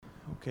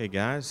Okay,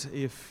 guys,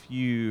 if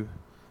you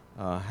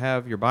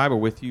have your Bible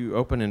with you,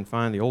 open and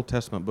find the Old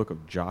Testament book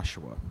of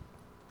Joshua.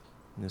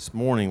 This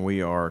morning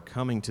we are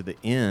coming to the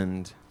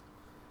end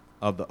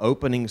of the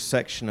opening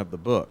section of the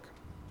book.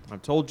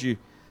 I've told you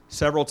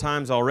several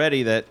times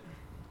already that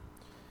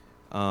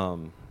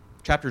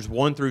chapters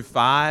 1 through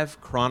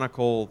 5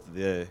 chronicle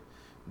the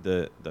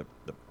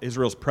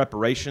Israel's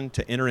preparation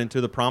to enter into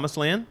the Promised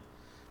Land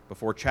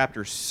before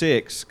chapter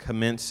 6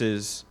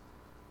 commences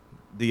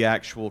the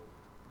actual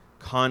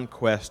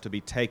conquest to be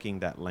taking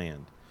that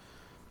land.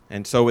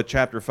 And so with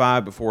chapter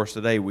 5 before us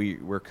today,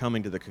 we're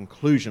coming to the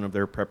conclusion of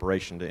their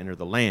preparation to enter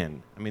the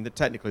land. I mean,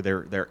 technically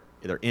they're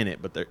in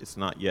it, but it's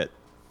not yet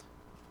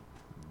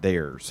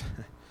theirs.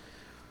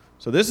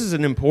 So this is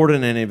an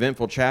important and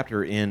eventful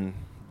chapter in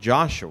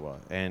Joshua,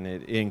 and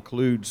it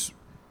includes,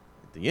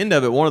 at the end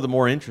of it, one of the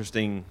more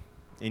interesting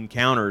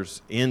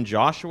encounters in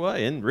Joshua,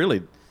 and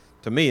really,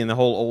 to me, in the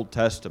whole Old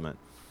Testament.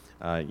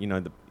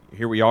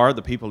 Here we are,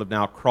 the people have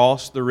now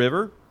crossed the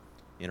river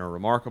in a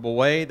remarkable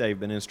way. They've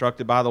been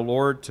instructed by the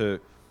Lord to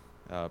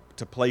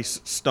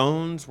place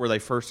stones where they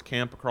first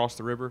camp across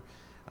the river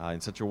in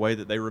such a way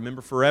that they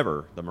remember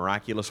forever the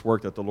miraculous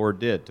work that the Lord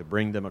did to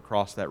bring them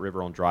across that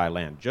river on dry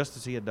land, just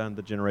as He had done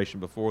the generation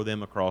before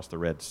them across the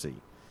Red Sea.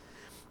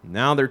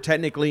 Now they're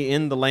technically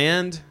in the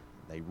land.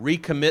 They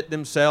recommit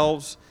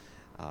themselves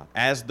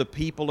as the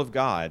people of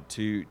God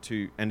and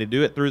to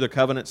do it through the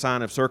covenant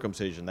sign of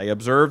circumcision. They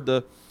observe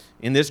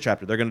in this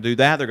chapter, they're going to do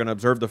that. They're going to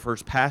observe the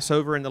first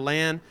Passover in the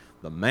land.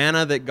 The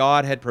manna that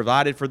God had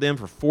provided for them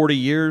for 40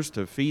 years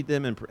to feed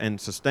them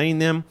and sustain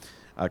them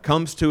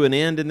comes to an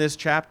end in this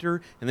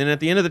chapter. And then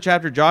at the end of the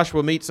chapter,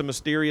 Joshua meets a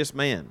mysterious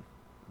man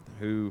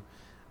who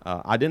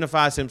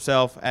identifies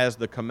himself as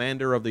the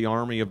commander of the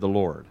army of the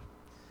Lord.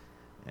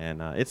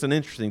 And it's an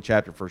interesting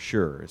chapter for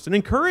sure. It's an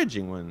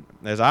encouraging one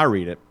as I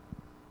read it.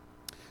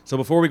 So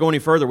before we go any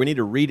further, we need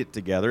to read it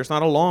together. It's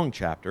not a long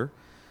chapter.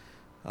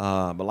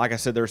 But like I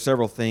said, there are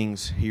several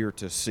things here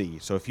to see.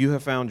 So if you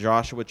have found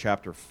Joshua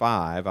chapter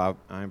 5, I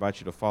invite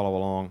you to follow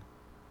along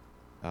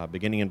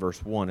beginning in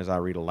verse 1 as I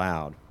read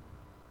aloud.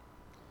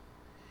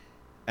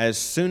 As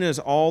soon as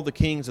all the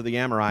kings of the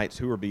Amorites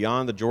who were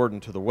beyond the Jordan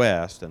to the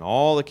west, and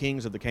all the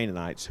kings of the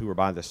Canaanites who were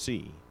by the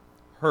sea,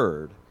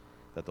 heard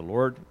that the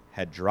Lord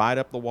had dried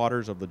up the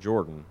waters of the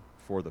Jordan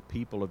for the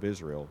people of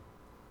Israel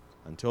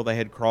until they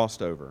had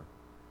crossed over,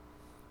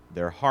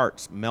 their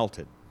hearts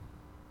melted,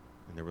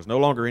 and there was no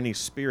longer any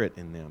spirit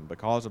in them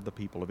because of the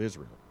people of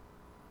Israel.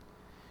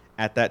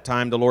 At that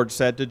time the Lord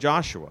said to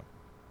Joshua,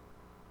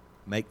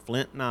 "Make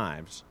flint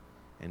knives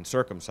and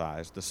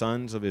circumcise the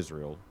sons of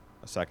Israel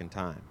a second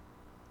time."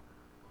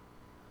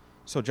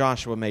 So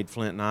Joshua made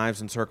flint knives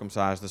and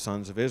circumcised the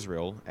sons of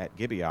Israel at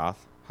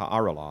Gibeath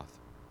Ha'araloth.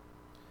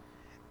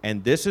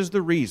 And this is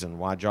the reason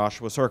why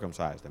Joshua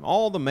circumcised them.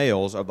 All the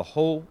males of the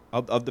whole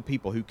of the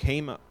people who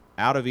came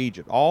out of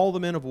Egypt, all the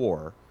men of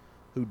war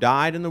who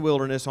died in the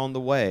wilderness on the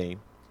way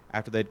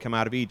after they'd come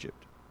out of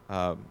Egypt.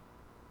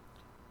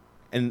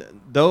 And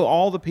though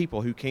all the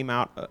people who came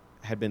out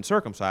had been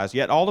circumcised,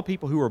 yet all the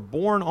people who were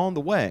born on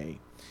the way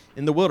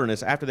in the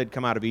wilderness after they'd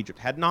come out of Egypt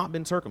had not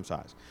been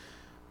circumcised.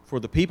 For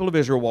the people of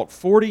Israel walked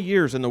 40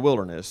 years in the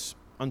wilderness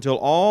until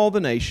all the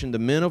nation, the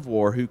men of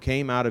war who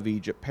came out of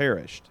Egypt,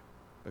 perished,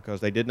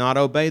 because they did not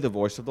obey the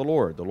voice of the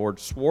Lord. The Lord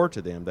swore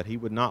to them that He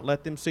would not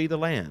let them see the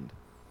land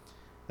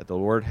that the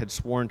Lord had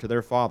sworn to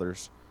their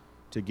fathers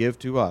to give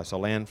to us, a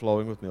land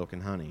flowing with milk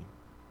and honey.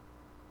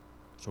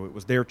 So it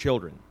was their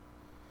children,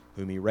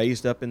 whom He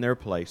raised up in their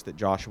place, that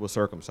Joshua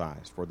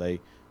circumcised, for they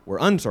were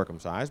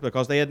uncircumcised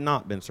because they had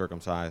not been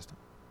circumcised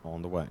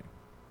on the way.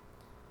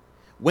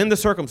 When the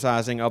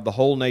circumcising of the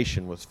whole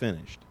nation was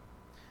finished,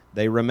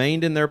 they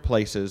remained in their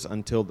places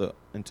in the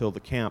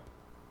camp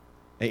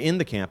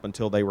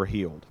until they were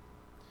healed.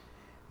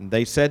 And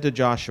they said to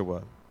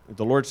Joshua,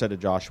 the Lord said to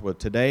Joshua,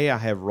 "Today I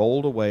have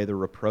rolled away the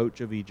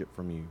reproach of Egypt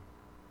from you."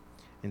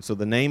 And so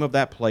the name of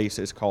that place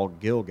is called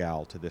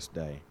Gilgal to this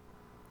day.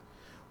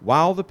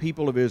 While the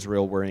people of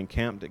Israel were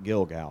encamped at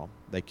Gilgal,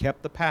 they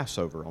kept the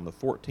Passover on the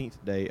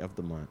 14th day of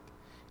the month,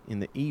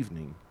 in the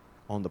evening,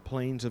 on the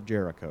plains of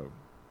Jericho.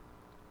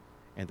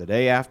 And the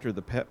day after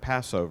the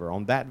Passover,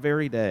 on that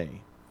very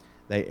day,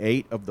 they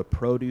ate of the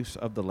produce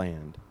of the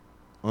land,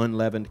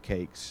 unleavened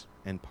cakes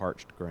and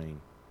parched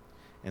grain.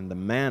 And the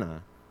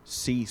manna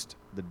ceased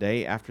the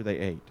day after they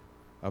ate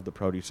of the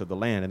produce of the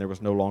land, and there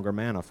was no longer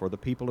manna for the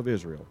people of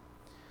Israel.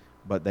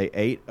 But they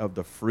ate of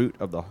the fruit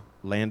of the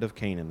land of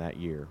Canaan that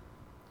year.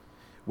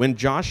 When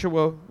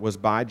Joshua was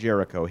by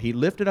Jericho, he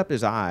lifted up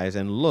his eyes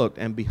and looked,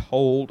 and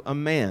behold, a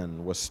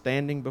man was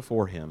standing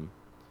before him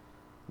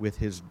with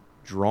his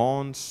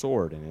drawn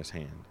sword in his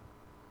hand.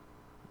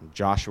 And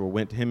Joshua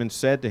went to him and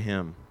said to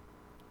him,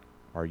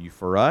 "Are you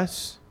for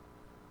us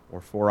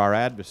or for our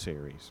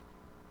adversaries?"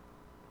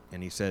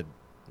 And he said,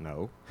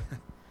 "No,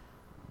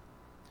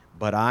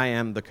 but I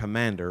am the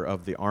commander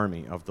of the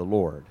army of the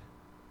Lord.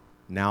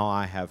 Now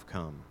I have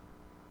come."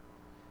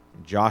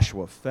 And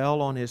Joshua fell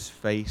on his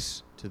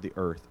face to the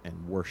earth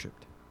and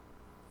worshipped,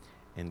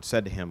 and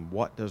said to him,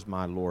 "What does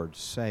my Lord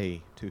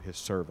say to his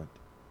servant?"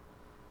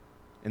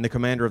 And the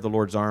commander of the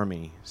Lord's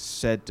army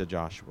said to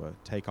Joshua,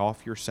 "Take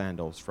off your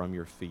sandals from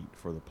your feet,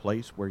 for the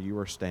place where you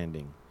are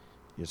standing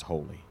is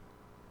holy."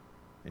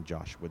 And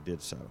Joshua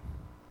did so.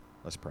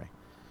 Let's pray.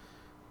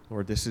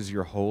 Lord, this is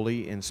your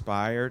holy,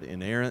 inspired,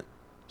 inerrant,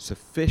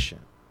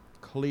 sufficient,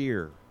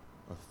 clear,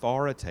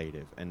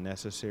 authoritative, and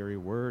necessary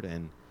word,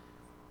 and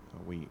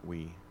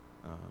we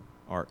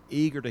are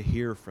eager to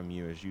hear from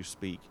you as you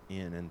speak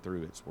in and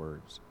through its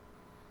words.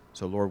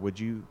 So, Lord, would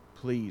you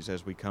please,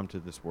 as we come to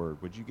this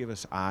word, would you give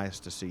us eyes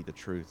to see the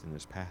truth in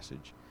this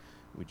passage?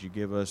 Would you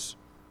give us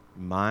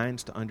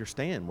minds to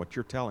understand what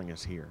you're telling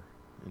us here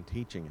and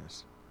teaching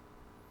us?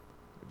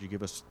 Would you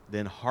give us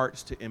then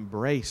hearts to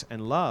embrace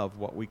and love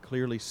what we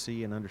clearly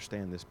see and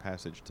understand this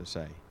passage to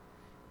say?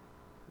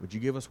 Would you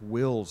give us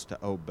wills to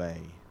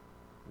obey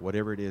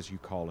whatever it is you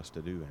call us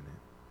to do in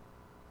it?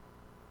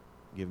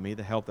 Give me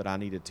the help that I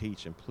need to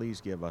teach, and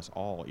please give us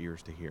all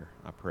ears to hear.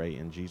 I pray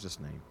in Jesus'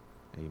 name.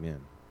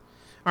 Amen.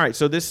 All right,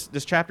 so this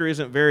chapter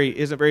isn't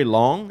very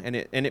long, and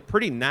it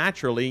pretty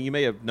naturally, you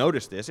may have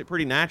noticed this, it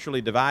pretty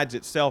naturally divides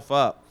itself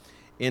up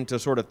into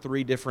sort of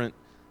three different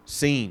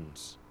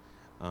scenes.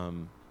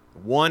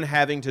 One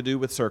having to do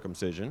with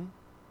circumcision,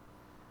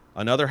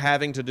 another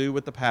having to do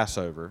with the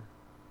Passover,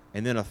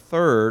 and then a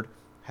third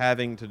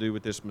having to do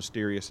with this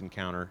mysterious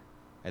encounter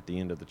at the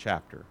end of the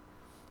chapter.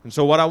 And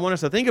so what I want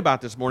us to think about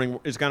this morning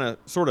is going to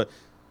sort of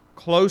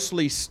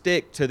closely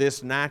stick to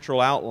this natural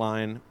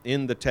outline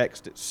in the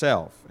text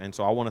itself. And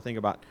so I want to think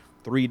about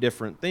three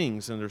different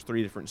things, and there's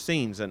three different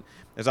scenes. And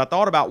as I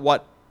thought about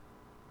what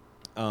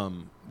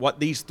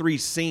these three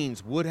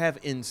scenes would have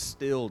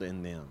instilled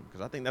in them, because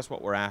I think that's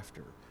what we're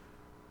after.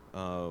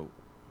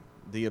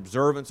 The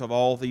observance of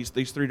all these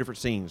three different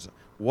scenes.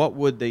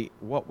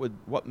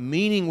 What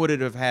meaning would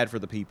it have had for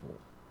the people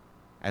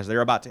as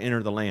they're about to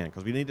enter the land?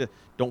 Because we need to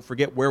don't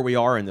forget where we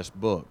are in this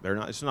book.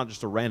 It's not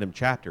just a random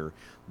chapter.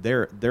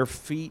 Their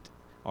feet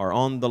are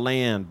on the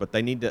land, but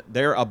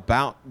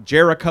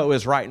Jericho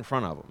is right in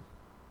front of them.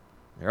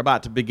 They're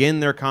about to begin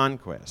their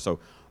conquest. So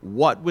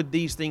what would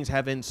these things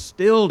have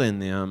instilled in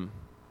them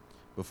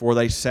before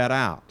they set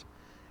out?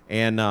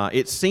 And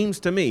it seems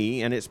to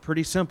me, and it's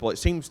pretty simple, it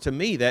seems to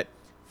me that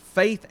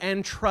faith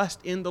and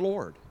trust in the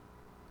Lord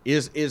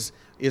is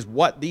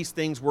what these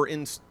things were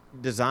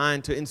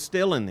designed to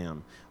instill in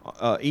them.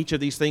 Each of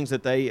these things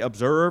that they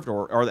observed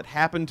or that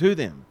happened to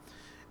them.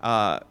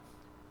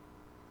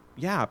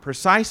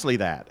 Precisely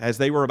that, as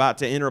they were about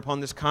to enter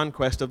upon this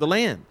conquest of the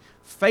land.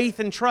 Faith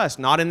and trust,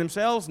 not in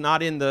themselves,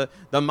 not in the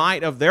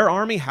might of their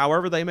army,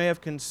 however they may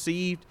have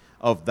conceived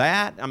of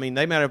that. I mean,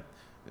 they might have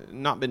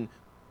not been,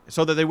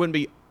 so that they wouldn't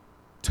be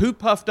too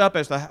puffed up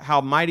as to how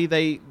mighty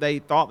they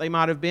thought they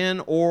might have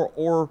been,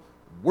 or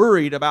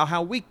worried about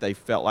how weak they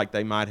felt like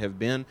they might have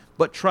been,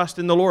 but trust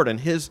in the Lord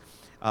and His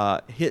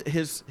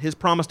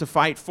promise to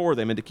fight for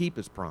them and to keep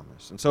His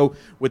promise. And so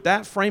with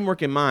that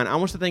framework in mind, I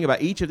want us to think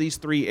about each of these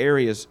three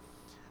areas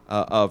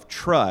of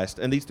trust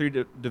and these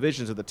three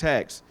divisions of the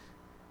text,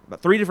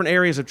 about three different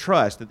areas of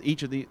trust that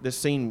each of these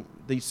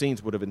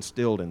scenes would have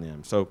instilled in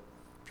them. So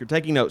if you're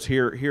taking notes,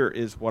 here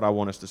is what I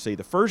want us to see.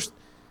 The first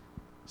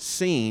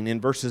scene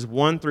in verses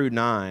 1 through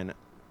 9,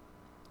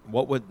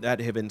 what would that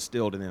have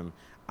instilled in them?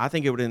 I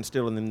think it would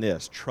instill in them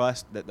this: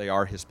 trust that they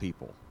are His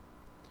people.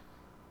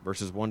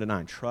 Verses 1 to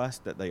 9,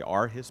 trust that they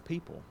are His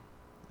people.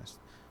 That's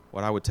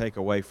what I would take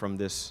away from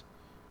this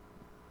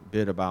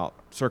bit about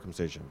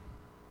circumcision.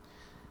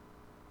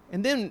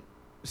 And then,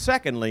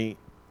 secondly,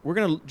 we're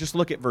going to just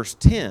look at verse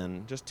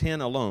 10, just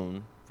 10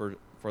 alone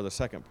for the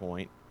second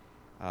point,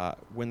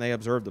 when they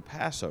observed the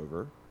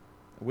Passover,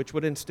 which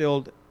would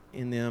instill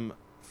in them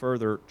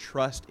further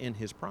trust in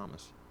His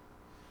promise.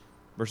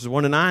 Verses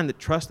 1 to 9, that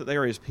trust that they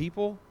are His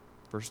people.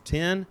 Verse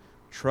 10,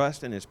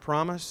 trust in His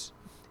promise.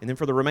 And then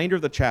for the remainder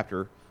of the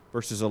chapter,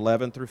 verses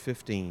 11 through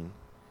 15,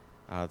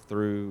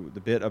 through the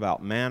bit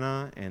about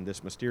manna and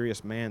this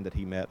mysterious man that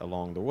he met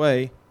along the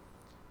way,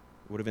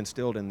 would have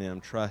instilled in them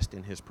trust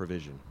in His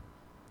provision.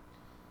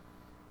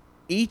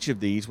 Each of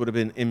these would have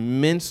been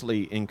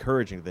immensely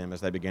encouraging to them as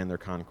they began their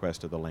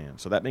conquest of the land.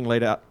 So that being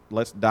laid out,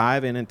 let's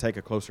dive in and take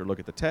a closer look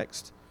at the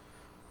text.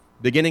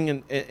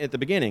 Beginning at the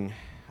beginning,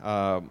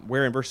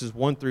 where in verses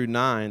 1 through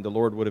 9, the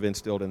Lord would have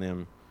instilled in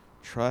them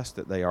trust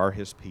that they are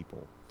His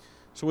people.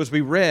 So as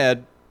we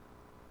read,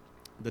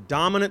 the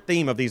dominant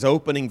theme of these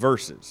opening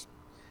verses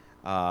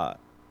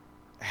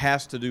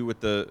has to do with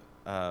the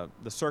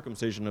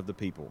circumcision of the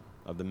people,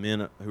 of the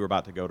men who are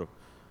about to go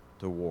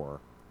to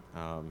war.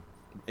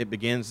 It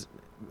begins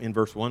in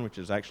verse 1, which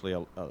is actually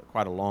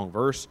quite a long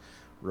verse,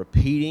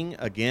 repeating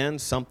again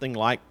something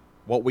like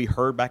what we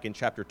heard back in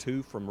chapter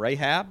 2 from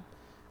Rahab,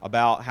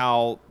 about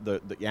how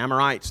the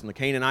Amorites and the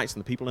Canaanites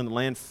and the people in the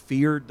land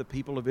feared the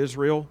people of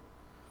Israel.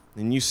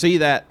 And you see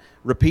that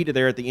repeated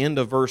there at the end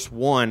of verse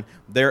 1.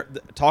 They're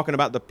talking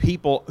about the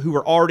people who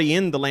were already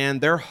in the land.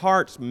 Their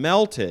hearts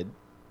melted,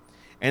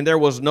 and there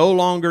was no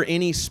longer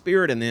any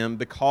spirit in them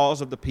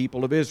because of the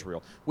people of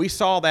Israel. We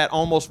saw that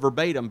almost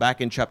verbatim back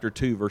in chapter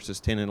 2,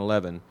 verses 10 and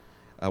 11,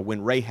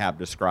 when Rahab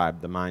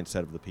described the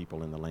mindset of the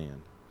people in the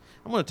land.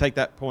 I'm going to take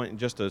that point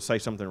just to say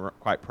something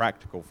quite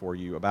practical for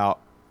you about,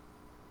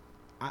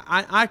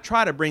 I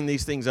try to bring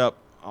these things up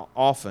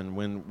often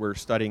when we're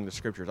studying the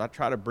Scriptures. I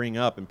try to bring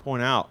up and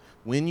point out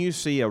when you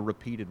see a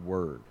repeated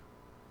word,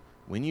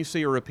 when you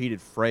see a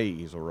repeated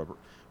phrase or a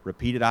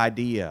repeated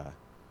idea,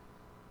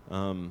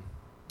 a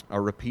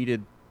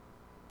repeated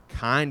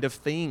kind of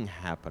thing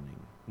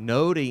happening,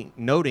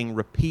 noting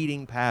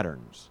repeating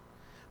patterns.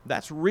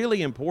 That's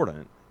really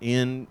important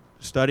in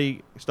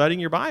studying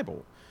your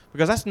Bible,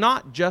 because that's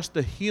not just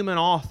the human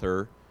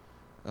author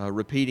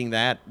repeating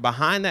that.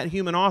 Behind that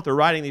human author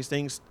writing these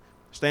things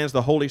stands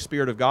the Holy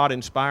Spirit of God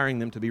inspiring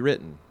them to be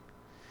written.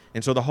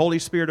 And so the Holy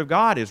Spirit of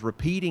God is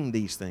repeating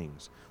these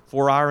things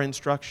for our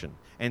instruction.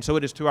 And so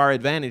it is to our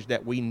advantage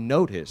that we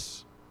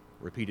notice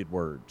repeated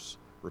words,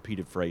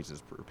 repeated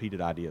phrases,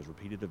 repeated ideas,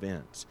 repeated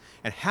events.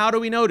 And how do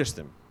we notice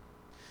them?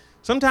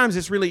 Sometimes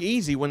it's really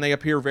easy when they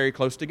appear very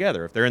close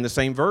together. If they're in the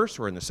same verse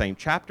or in the same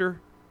chapter,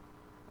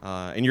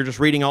 and you're just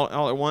reading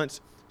all at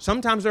once,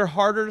 sometimes they're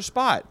harder to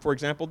spot. For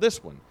example,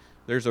 this one.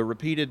 There's a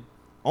repeated,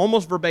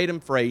 almost verbatim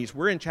phrase.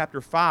 We're in chapter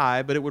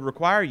 5, but it would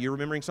require you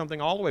remembering something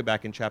all the way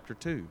back in chapter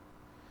 2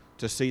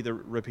 to see the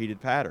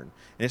repeated pattern.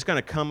 And it's going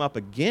to come up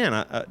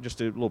again, just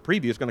a little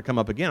preview, it's going to come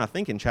up again, I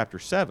think, in chapter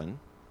 7.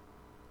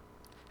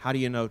 How do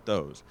you note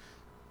those?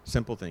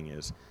 Simple thing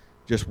is,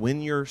 just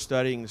when you're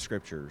studying the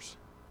Scriptures,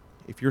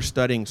 if you're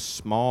studying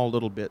small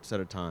little bits at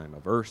a time, a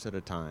verse at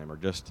a time, or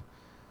just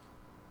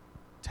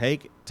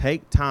take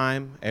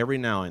time every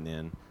now and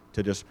then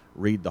to just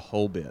read the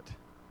whole bit.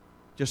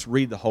 Just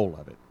read the whole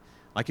of it.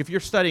 Like if you're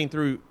studying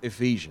through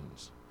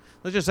Ephesians,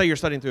 let's just say you're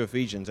studying through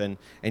Ephesians, and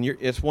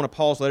it's one of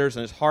Paul's letters,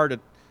 and it's hard to,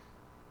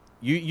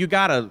 you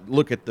got to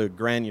look at the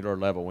granular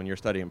level when you're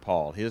studying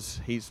Paul.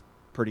 He's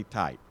pretty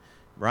tight,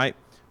 right?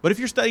 But if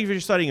you're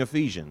studying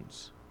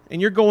Ephesians,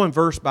 and you're going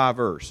verse by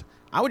verse,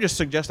 I would just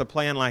suggest a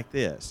plan like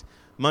this.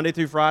 Monday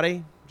through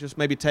Friday, just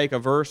maybe take a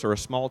verse or a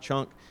small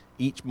chunk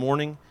each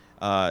morning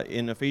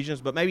in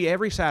Ephesians, but maybe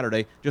every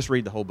Saturday, just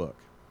read the whole book.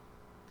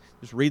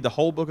 Just read the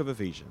whole book of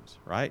Ephesians,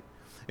 right?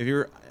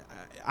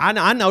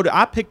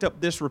 I picked up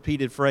this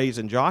repeated phrase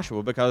in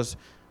Joshua because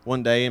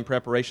one day in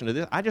preparation to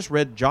this, I just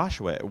read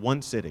Joshua at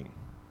one sitting.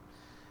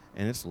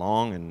 And it's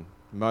long, and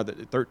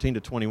 13 to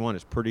 21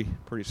 is pretty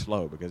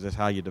slow because that's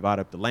how you divide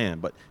up the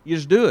land. But you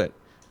just do it.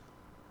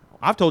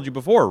 I've told you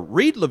before,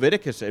 read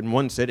Leviticus in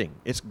one sitting.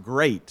 It's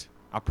great.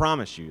 I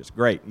promise you, it's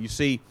great. You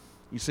see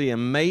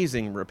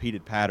amazing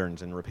repeated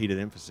patterns and repeated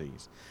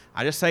emphases.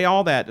 I just say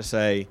all that to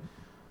say,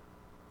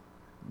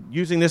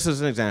 using this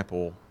as an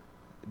example,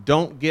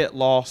 don't get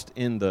lost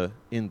in the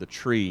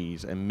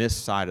trees and miss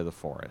sight of the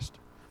forest.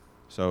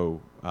 So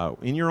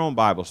in your own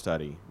Bible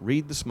study,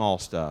 read the small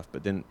stuff,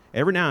 but then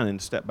every now and then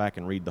step back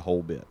and read the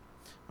whole bit.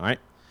 All right?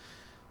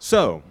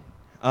 So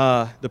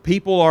the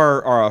people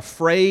are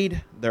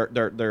afraid.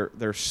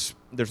 There's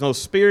no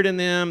spirit in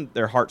them.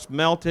 Their hearts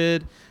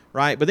melted,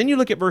 right? But then you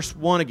look at verse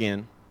 1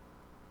 again,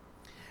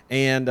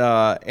 and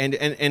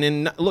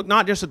look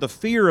not just at the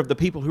fear of the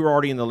people who are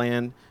already in the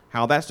land,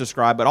 how that's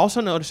described, but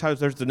also notice how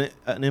there's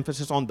an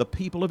emphasis on the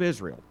people of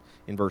Israel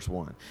in verse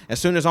 1.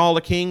 As soon as all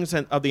the kings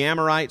of the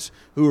Amorites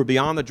who were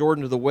beyond the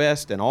Jordan to the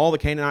west and all the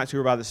Canaanites who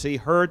were by the sea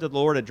heard that the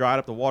Lord had dried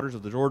up the waters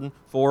of the Jordan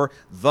for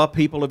the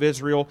people of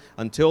Israel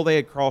until they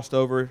had crossed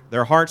over,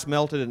 their hearts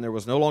melted and there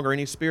was no longer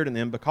any spirit in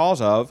them because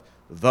of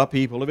the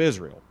people of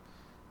Israel.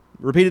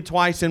 Repeated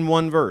twice in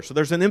one verse. So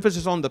there's an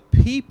emphasis on the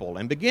people.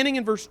 And beginning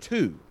in verse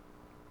 2,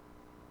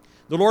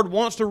 the Lord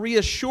wants to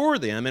reassure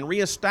them and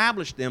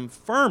reestablish them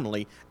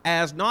firmly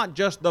as not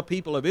just the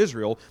people of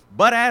Israel,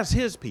 but as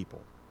His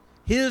people,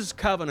 His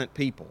covenant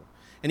people.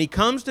 And He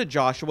comes to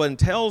Joshua and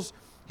tells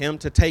him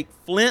to take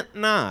flint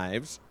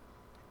knives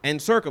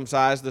and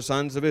circumcise the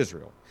sons of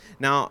Israel.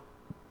 Now,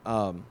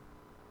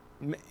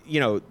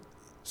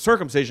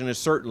 circumcision is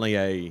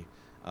certainly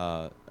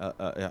an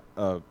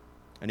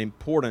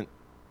important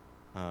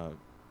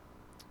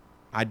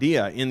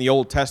idea in the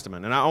Old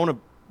Testament, and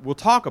we'll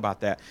talk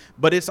about that.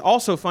 But it's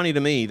also funny to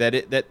me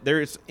that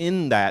there's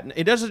in that.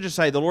 It doesn't just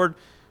say the Lord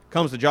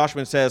comes to Joshua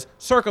and says,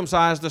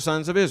 circumcise the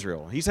sons of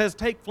Israel. He says,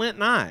 take flint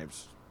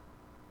knives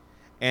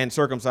and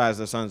circumcise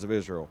the sons of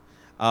Israel.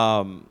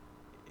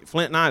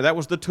 Flint knives, that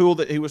was the tool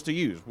that he was to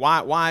use.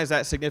 Why is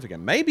that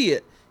significant? Maybe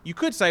you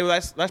could say,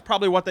 well, that's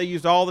probably what they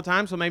used all the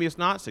time, so maybe it's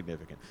not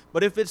significant.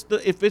 But if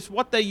it's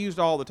what they used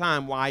all the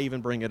time, why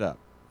even bring it up?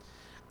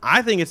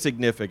 I think it's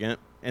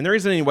significant, and there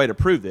isn't any way to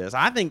prove this.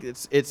 I think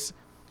it's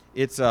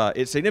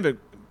significant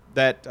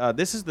that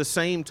this is the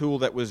same tool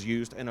that was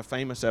used in a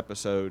famous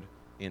episode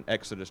in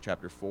Exodus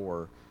chapter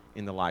 4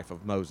 in the life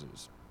of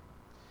Moses.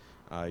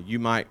 You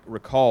might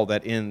recall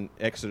that in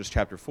Exodus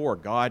chapter 4,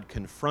 God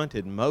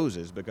confronted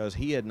Moses because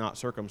he had not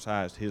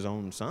circumcised his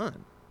own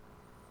son.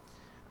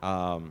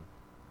 And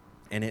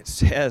it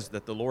says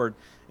that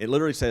it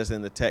literally says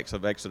in the text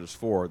of Exodus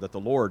 4 that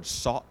the Lord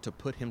sought to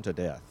put him to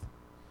death.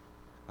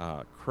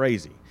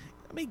 Crazy.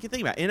 I mean,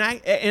 think about it.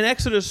 In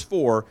Exodus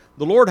 4,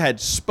 the Lord had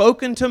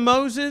spoken to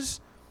Moses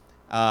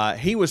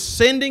He was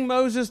sending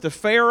Moses to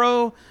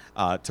Pharaoh.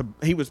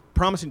 He was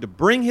promising to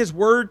bring his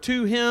word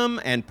to him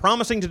and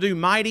promising to do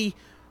mighty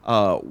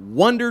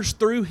wonders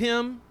through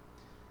him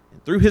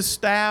and through his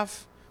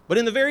staff. But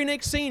in the very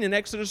next scene in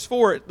Exodus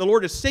 4, the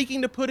Lord is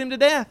seeking to put him to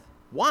death.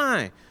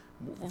 Why?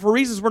 For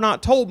reasons we're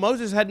not told.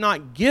 Moses had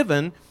not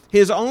given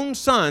his own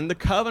son the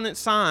covenant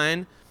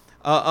sign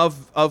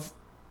of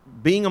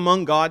being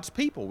among God's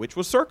people, which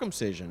was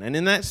circumcision. And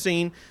in that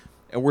scene,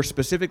 we're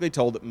specifically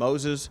told that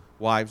Moses'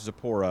 wife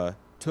Zipporah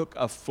took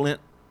a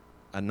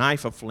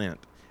knife of flint,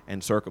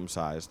 and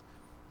circumcised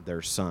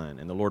their son.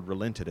 And the Lord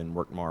relented and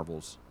worked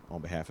marvels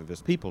on behalf of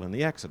his people in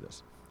the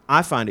Exodus.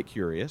 I find it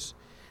curious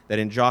that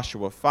in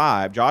Joshua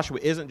 5, Joshua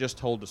isn't just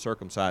told to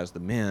circumcise the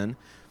men,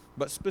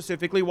 but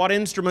specifically what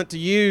instrument to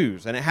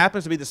use. And it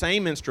happens to be the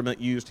same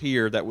instrument used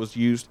here that was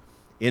used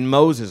in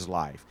Moses'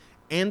 life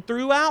and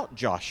throughout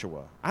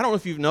Joshua. I don't know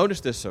if you've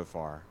noticed this so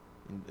far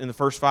in the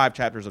first 5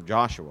 chapters of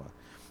Joshua.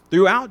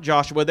 Throughout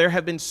Joshua, there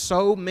have been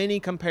so many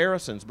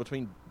comparisons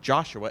between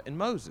Joshua and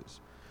Moses.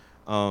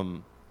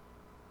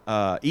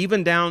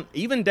 Even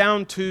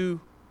down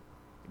to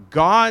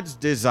God's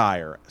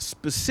desire,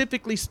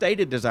 specifically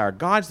stated desire,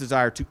 God's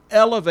desire to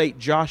elevate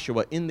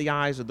Joshua in the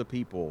eyes of the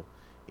people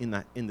in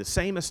the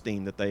same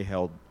esteem that they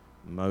held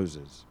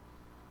Moses.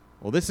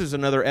 Well, this is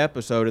another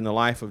episode in the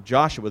life of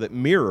Joshua that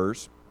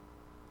mirrors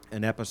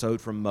an episode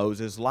from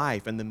Moses'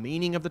 life, and the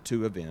meaning of the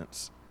two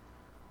events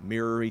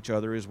mirror each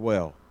other as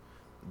well.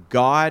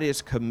 God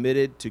is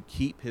committed to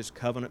keep his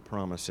covenant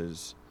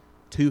promises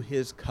to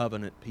his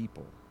covenant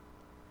people.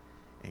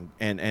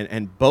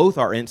 And both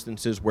are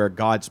instances where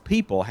God's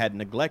people had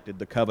neglected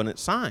the covenant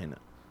sign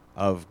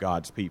of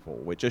God's people,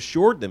 which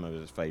assured them of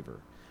his favor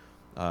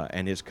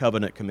and his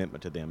covenant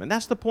commitment to them. And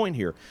that's the point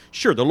here.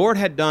 Sure, the Lord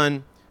had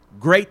done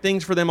great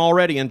things for them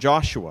already in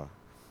Joshua,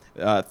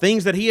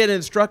 things that he had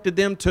instructed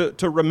them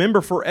to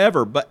remember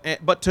forever,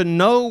 but to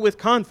know with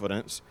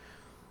confidence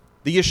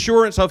the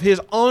assurance of his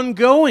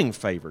ongoing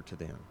favor to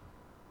them.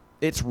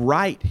 It's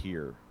right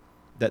here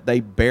that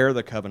they bear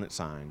the covenant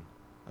sign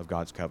of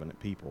God's covenant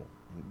people.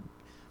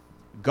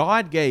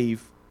 God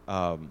gave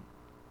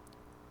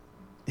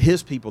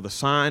his people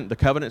the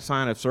covenant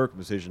sign of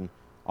circumcision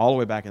all the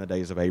way back in the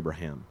days of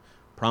Abraham,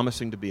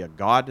 promising to be a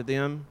God to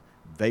them,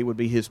 they would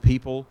be his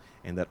people,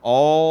 and that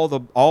all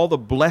the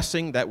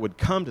blessing that would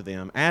come to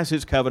them as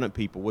his covenant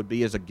people would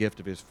be as a gift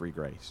of his free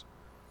grace.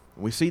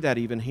 And we see that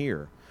even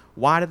here.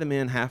 Why do the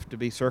men have to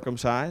be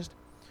circumcised?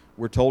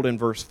 We're told in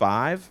verse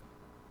 5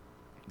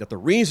 that the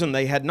reason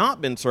they had not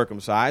been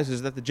circumcised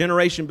is that the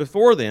generation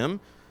before them,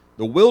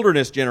 the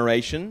wilderness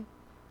generation,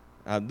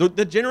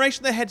 the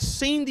generation that had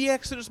seen the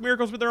Exodus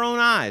miracles with their own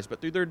eyes, but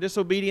through their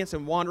disobedience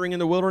and wandering in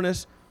the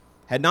wilderness,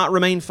 had not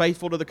remained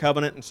faithful to the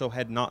covenant and so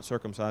had not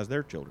circumcised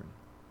their children.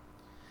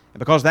 And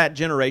because that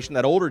generation,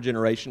 that older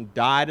generation,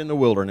 died in the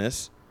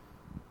wilderness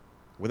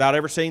without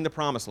ever seeing the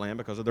promised land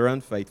because of their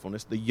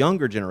unfaithfulness, the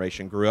younger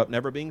generation grew up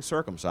never being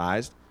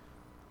circumcised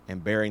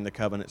and bearing the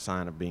covenant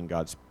sign of being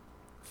God's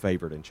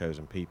favored and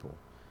chosen people.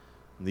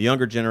 The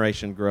younger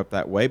generation grew up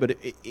that way, but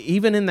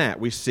even in that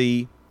we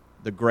see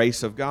the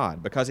grace of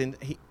God, because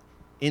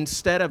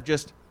instead of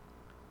just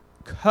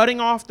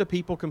cutting off the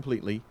people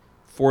completely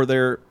for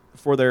their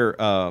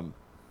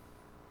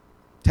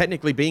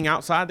technically being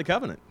outside the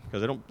covenant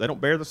because they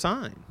don't bear the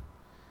sign,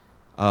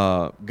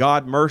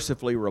 God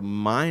mercifully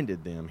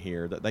reminded them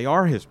here that they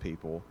are his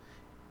people,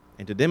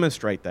 and to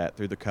demonstrate that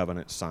through the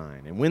covenant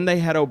sign. And when they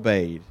had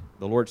obeyed,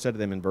 the Lord said to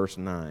them in verse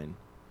 9,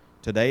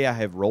 "Today I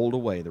have rolled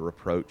away the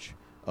reproach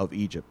of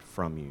Egypt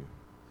from you."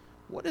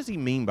 What does he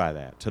mean by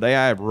that? Today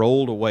I have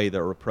rolled away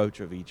the reproach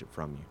of Egypt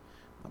from you.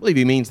 I believe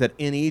he means that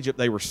in Egypt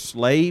they were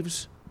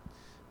slaves,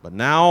 but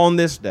now on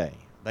this day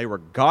they were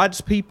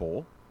God's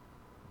people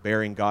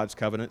bearing God's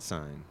covenant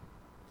sign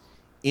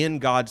in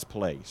God's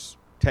place,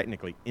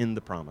 technically in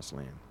the promised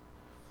land.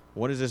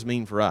 What does this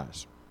mean for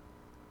us?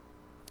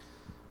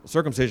 Well,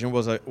 circumcision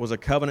was a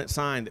covenant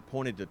sign that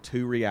pointed to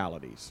two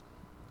realities.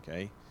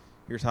 Okay,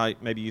 here's how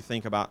maybe you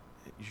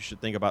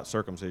should think about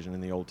circumcision in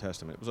the Old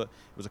Testament. It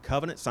was a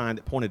covenant sign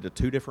that pointed to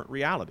two different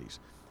realities.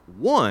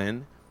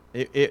 One,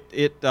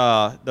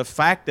 the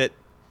fact that,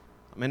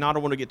 I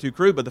don't want to get too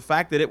crude, but the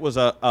fact that it was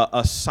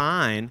a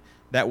sign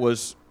that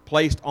was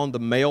placed on the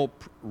male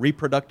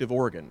reproductive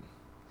organ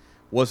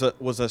was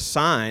a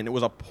sign. It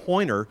was a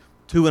pointer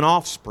to an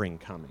offspring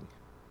coming,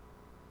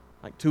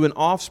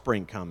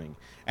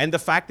 and the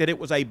fact that it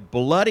was a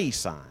bloody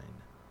sign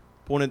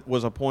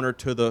was a pointer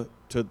to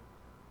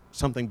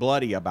something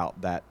bloody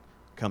about that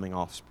coming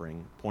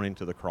offspring, pointing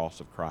to the cross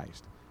of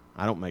Christ.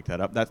 I don't make that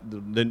up. That's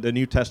the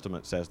New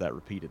Testament says that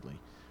repeatedly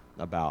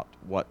about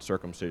what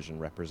circumcision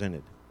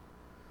represented.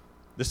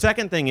 The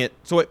second thing,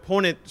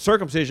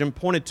 circumcision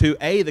pointed to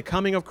A, the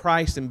coming of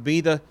Christ, and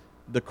B, the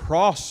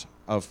cross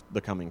of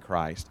the coming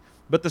Christ.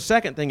 But the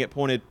second thing it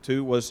pointed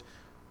to was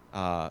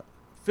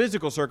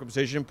physical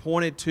circumcision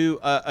pointed to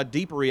a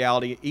deeper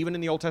reality, even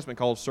in the Old Testament,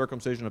 called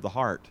circumcision of the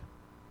heart.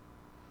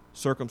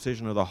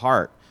 Circumcision of the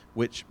heart,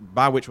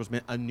 by which was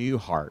meant a new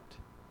heart.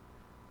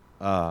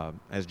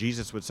 as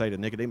Jesus would say to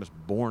Nicodemus,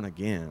 born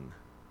again,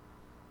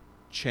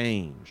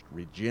 changed,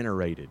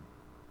 regenerated.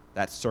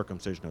 That's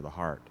circumcision of the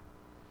heart.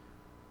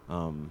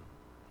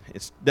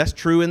 That's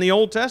true in the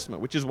Old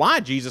Testament, which is why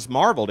Jesus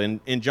marveled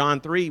in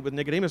John 3 with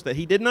Nicodemus that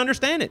he didn't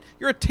understand it.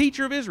 You're a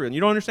teacher of Israel, and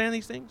you don't understand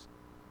these things?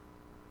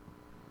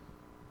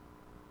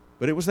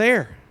 But it was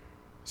there.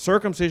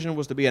 Circumcision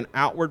was to be an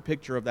outward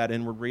picture of that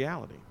inward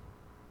reality.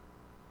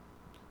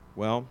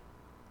 Well,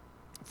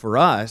 for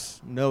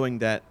us, knowing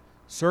that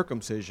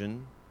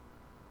circumcision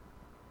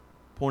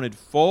pointed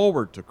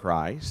forward to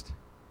Christ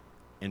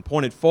and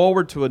pointed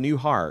forward to a new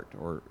heart,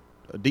 or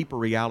a deeper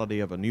reality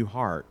of a new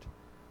heart,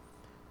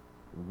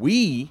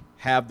 we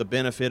have the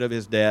benefit of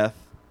His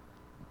death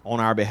on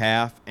our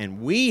behalf,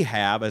 and we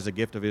have, as a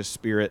gift of His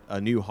Spirit,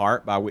 a new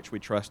heart by which we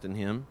trust in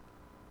Him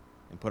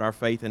and put our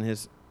faith in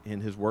His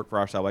work for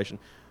our salvation.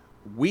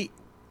 We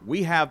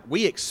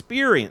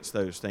experience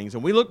those things,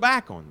 and we look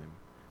back on them.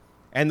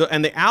 And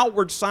the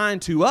outward sign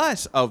to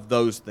us of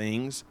those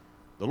things,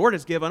 the Lord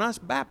has given us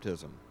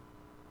baptism,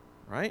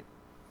 right?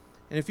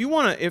 And if you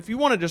want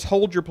to just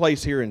hold your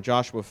place here in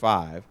Joshua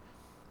 5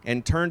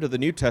 and turn to the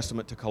New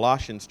Testament to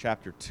Colossians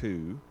chapter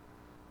 2.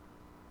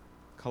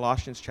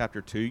 Colossians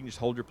chapter 2, you can just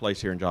hold your place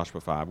here in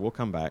Joshua 5. We'll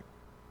come back.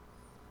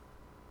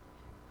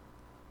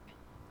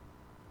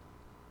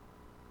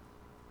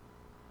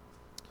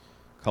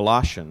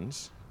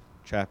 Colossians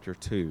chapter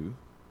 2.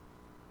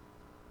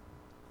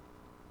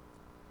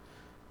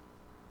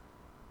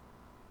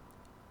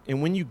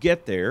 And when you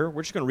get there,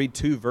 we're just going to read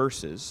 2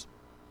 verses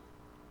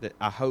that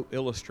I hope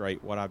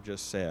illustrate what I've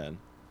just said.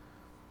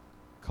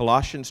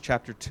 Colossians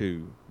chapter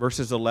 2,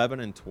 verses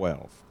 11 and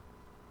 12.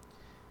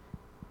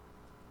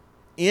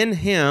 In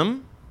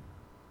Him,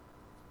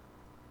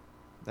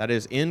 that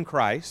is in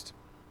Christ,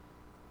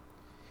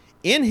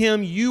 in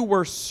Him you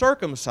were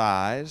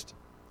circumcised.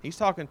 He's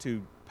talking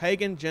to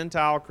pagan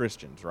Gentile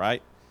Christians,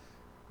 right?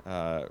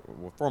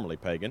 Formerly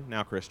pagan,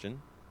 now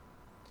Christian.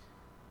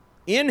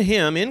 In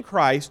Him, in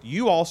Christ,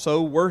 you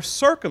also were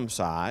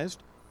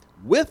circumcised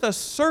with a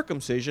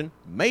circumcision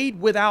made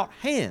without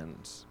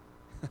hands,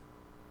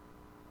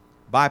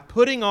 by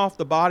putting off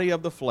the body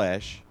of the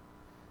flesh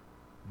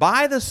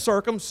by the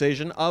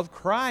circumcision of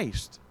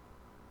Christ,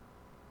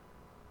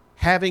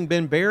 having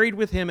been buried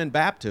with Him in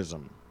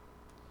baptism,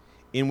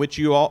 in which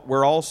you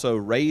were also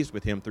raised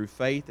with Him through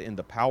faith in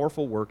the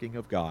powerful working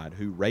of God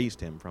who raised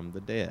Him from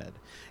the dead.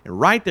 And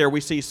right there we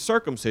see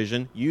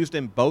circumcision used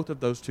in both of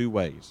those 2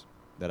 ways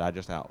that I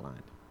just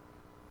outlined.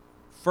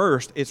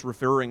 First, it's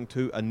referring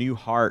to a new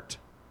heart,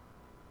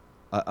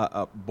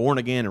 born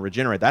again and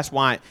regenerated. That's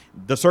why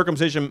the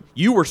circumcision,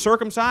 you were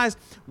circumcised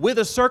with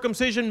a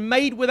circumcision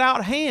made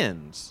without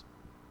hands.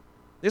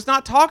 It's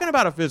not talking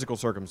about a physical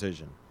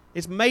circumcision.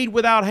 It's made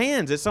without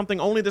hands. It's something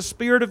only the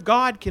Spirit of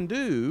God can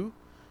do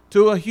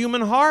to a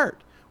human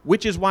heart,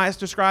 which is why it's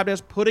described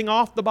as putting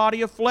off the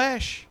body of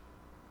flesh.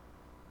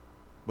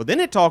 But then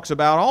it talks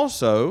about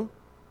also,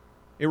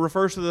 it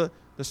refers to the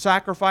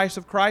sacrifice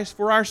of Christ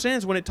for our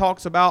sins when it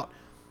talks about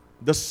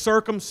the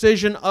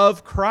circumcision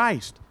of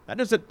Christ.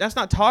 That's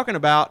not talking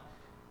about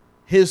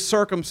His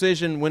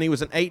circumcision when He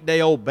was an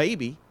 8-day-old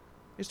baby.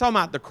 It's talking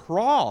about the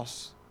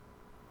cross,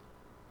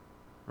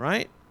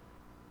 right?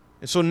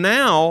 And so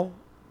now,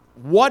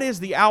 what is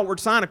the outward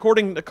sign?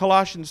 According to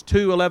Colossians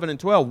 2, 11 and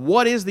 12,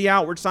 what is the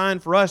outward sign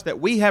for us that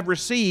we have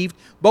received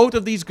both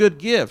of these good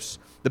gifts?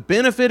 The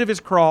benefit of His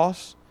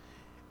cross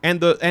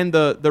and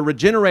the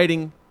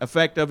regenerating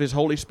effect of His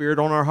Holy Spirit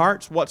on our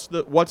hearts. What's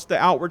the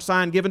outward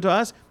sign given to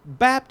us?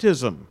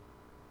 Baptism.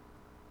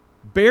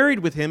 Buried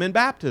with Him in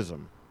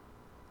baptism.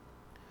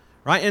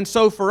 Right? And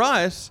so for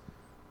us,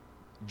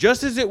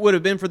 just as it would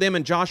have been for them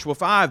in Joshua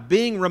 5,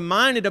 being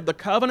reminded of the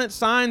covenant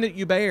sign that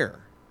you bear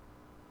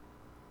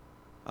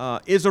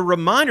is a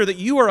reminder that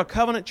you are a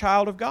covenant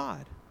child of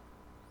God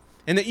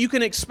and that you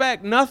can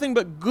expect nothing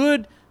but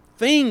good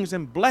things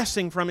and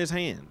blessing from His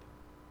hand.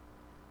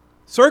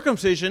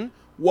 Circumcision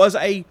was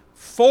a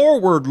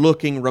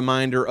forward-looking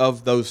reminder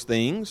of those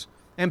things,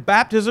 and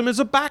baptism is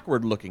a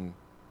backward-looking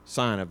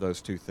sign of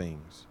those 2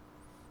 things.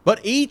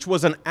 But each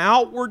was an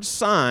outward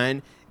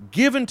sign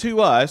given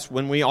to us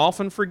when we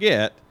often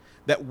forget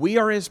that we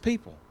are His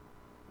people.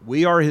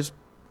 We are His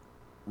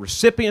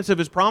recipients of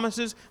His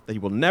promises, that He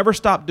will never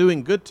stop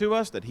doing good to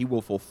us, that He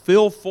will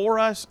fulfill for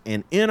us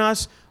and in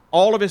us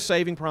all of His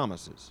saving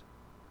promises.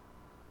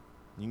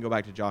 You can go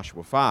back to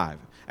Joshua 5.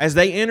 As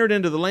they entered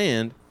into the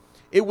land,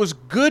 it was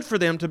good for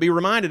them to be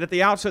reminded at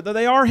the outset that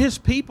they are His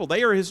people.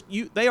 They are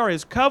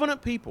His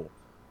covenant people.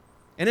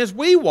 And as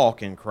we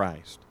walk in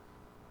Christ,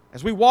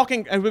 as we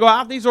go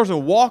out these doors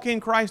and walk in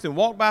Christ and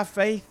walk by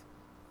faith,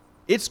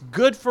 it's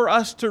good for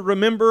us to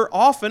remember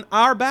often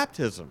our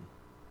baptism.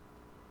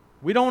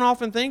 We don't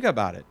often think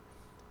about it.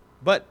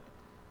 But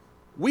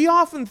we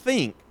often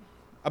think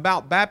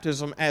about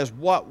baptism as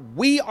what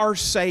we are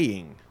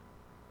saying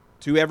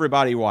to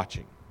everybody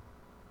watching.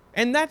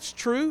 And that's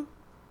true.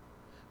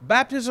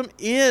 Baptism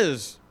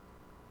is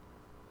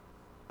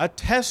a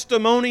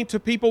testimony to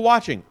people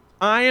watching.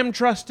 I am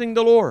trusting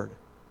the Lord.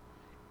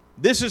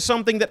 This is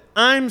something that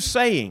I'm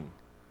saying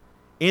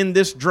in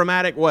this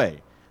dramatic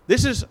way.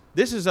 This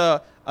is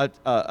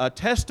a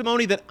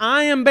testimony that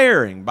I am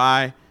bearing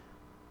by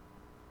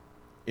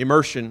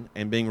immersion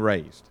and being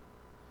raised.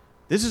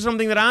 This is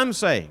something that I'm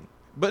saying.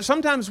 But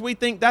sometimes we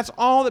think that's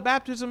all that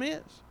baptism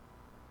is.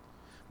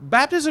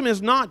 Baptism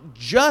is not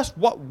just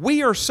what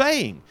we are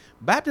saying.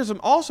 Baptism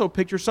also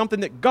pictures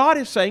something that God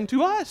is saying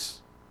to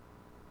us.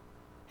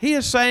 He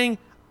is saying,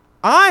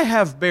 I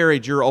have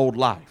buried your old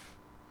life.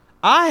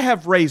 I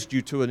have raised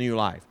you to a new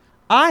life.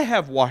 I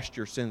have washed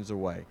your sins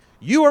away.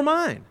 You are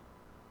mine.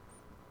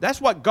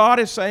 That's what God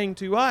is saying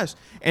to us.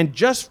 And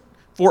just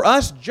for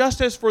us,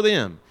 just as for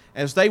them,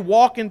 as they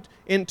walk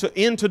in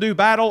to do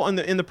battle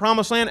in the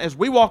promised land, as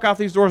we walk out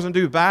these doors and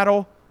do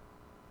battle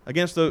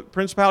against the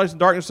principalities and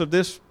darkness of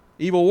this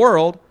evil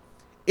world,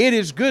 it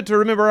is good to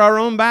remember our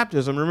own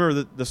baptism.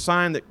 Remember the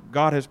sign that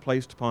God has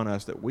placed upon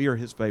us, that we are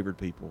His favored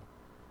people.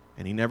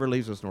 And He never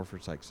leaves us nor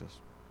forsakes us.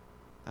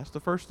 That's the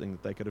first thing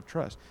that they could have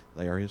trusted.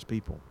 They are His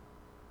people.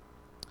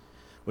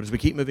 But as we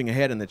keep moving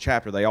ahead in the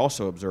chapter, they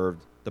also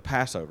observed the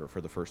Passover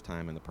for the first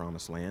time in the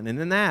Promised Land. And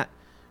in that,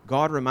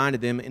 God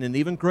reminded them in an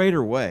even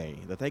greater way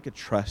that they could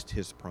trust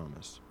His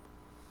promise.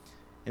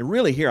 And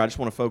really here, I just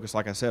want to focus,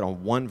 like I said,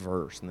 on one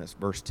verse, and that's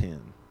verse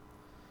 10.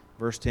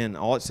 Verse 10,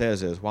 all it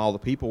says is, while the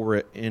people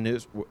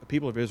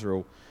of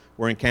Israel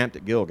were encamped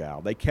at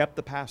Gilgal, they kept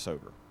the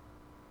Passover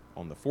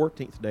on the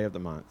 14th day of the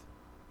month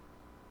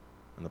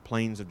on the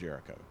plains of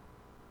Jericho.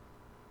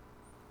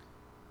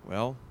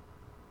 Well,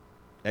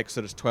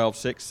 Exodus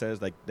 12:6 says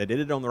they did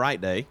it on the right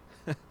day,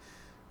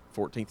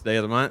 14th day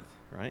of the month,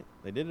 right?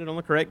 They did it on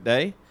the correct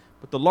day.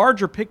 But the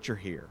larger picture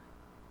here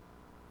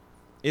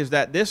is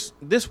that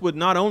this would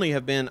not only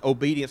have been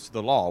obedience to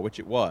the law, which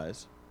it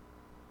was,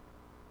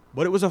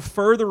 but it was a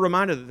further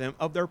reminder to them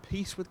of their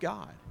peace with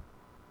God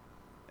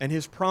and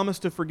His promise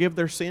to forgive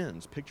their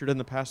sins, pictured in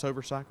the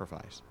Passover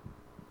sacrifice.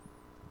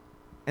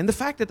 And the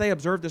fact that they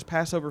observed this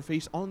Passover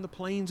feast on the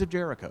plains of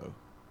Jericho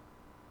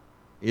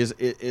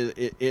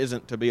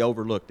isn't to be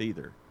overlooked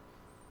either.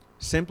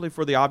 Simply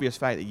for the obvious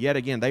fact that, yet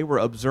again, they were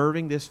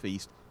observing this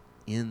feast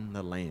in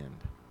the land.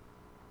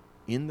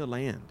 In the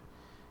land.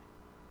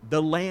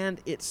 The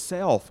land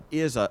itself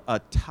is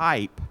a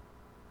type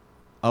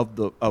of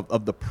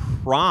the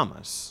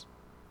promise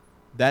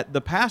that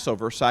the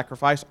Passover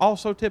sacrifice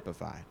also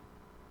typified.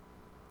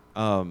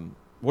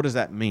 What does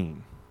that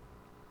mean?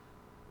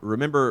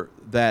 Remember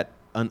that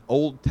an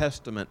Old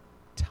Testament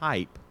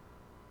type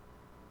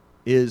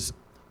is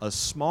a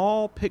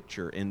small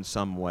picture in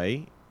some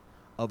way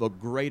of a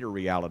greater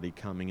reality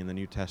coming in the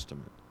New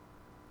Testament,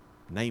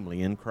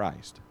 namely in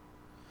Christ.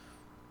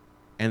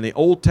 And the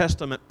Old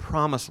Testament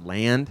promised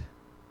land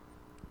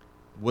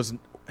was,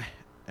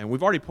 and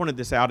we've already pointed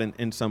this out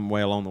in some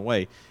way along the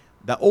way,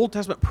 the Old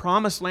Testament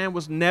promised land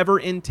was never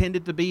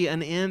intended to be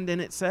an end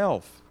in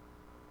itself.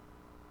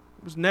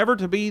 It was never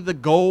to be the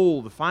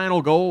goal, the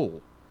final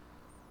goal.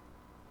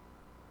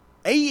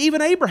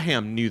 Even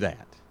Abraham knew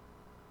that,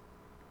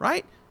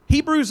 right?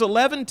 Hebrews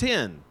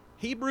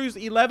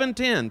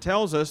 11:10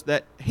 tells us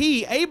that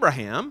he,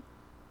 Abraham,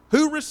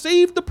 who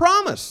received the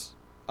promise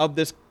of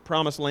this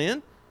promised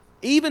land,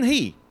 even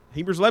he,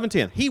 Hebrews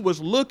 11:10, he was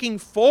looking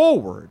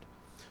forward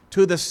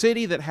to the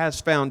city that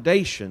has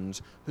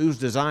foundations, whose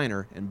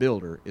designer and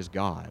builder is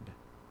God.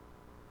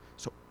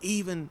 So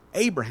even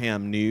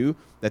Abraham knew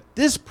that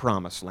this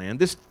promised land,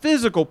 this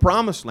physical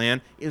promised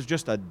land, is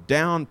just a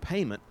down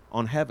payment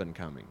on heaven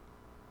coming.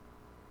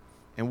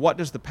 And what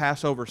does the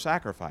Passover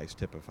sacrifice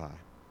typify?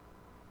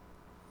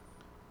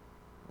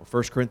 Well,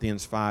 1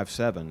 Corinthians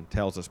 5:7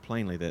 tells us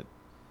plainly that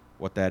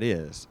what that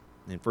is.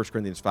 In 1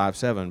 Corinthians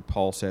 5:7,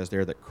 Paul says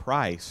there that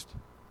Christ,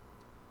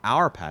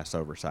 our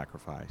Passover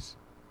sacrifice,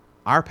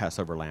 our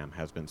Passover lamb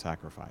has been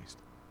sacrificed.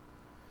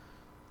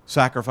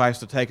 Sacrificed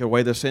to take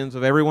away the sins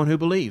of everyone who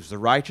believes, the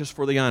righteous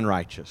for the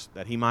unrighteous,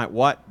 that He might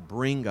what?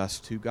 Bring us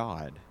to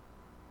God,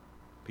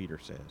 Peter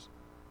says,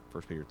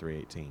 1 Peter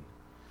 3:18.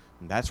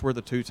 And that's where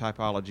the two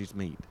typologies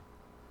meet.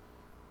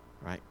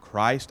 Right?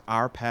 Christ,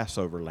 our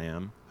Passover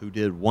lamb, who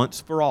did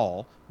once for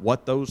all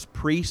what those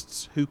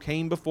priests who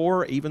came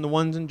before, even the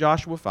ones in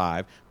Joshua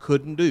 5,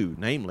 couldn't do,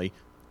 namely,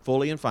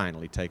 fully and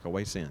finally take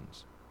away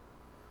sins.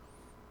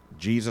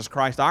 Jesus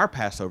Christ, our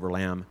Passover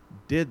lamb,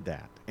 did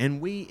that. And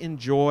we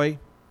enjoy,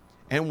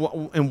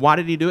 and why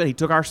did He do it? He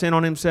took our sin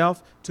on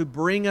Himself to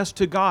bring us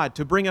to God,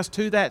 to bring us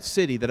to that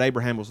city that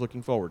Abraham was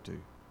looking forward to.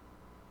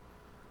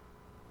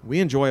 We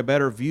enjoy a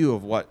better view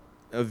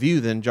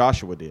than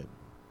Joshua did,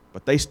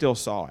 but they still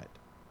saw it.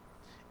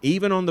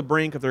 Even on the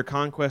brink of their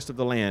conquest of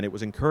the land, it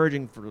was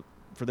encouraging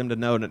for them to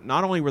know that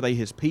not only were they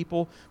His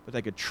people, but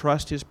they could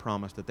trust His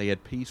promise that they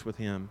had peace with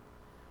Him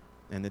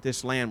and that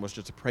this land was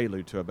just a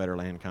prelude to a better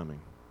land coming.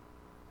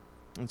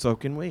 And so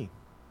can we.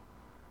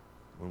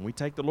 When we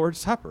take the Lord's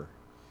Supper,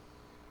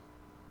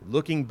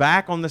 looking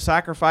back on the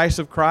sacrifice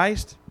of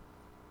Christ,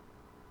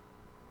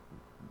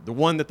 the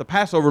one that the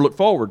Passover looked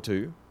forward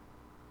to,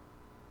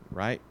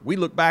 right? We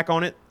look back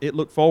on it, it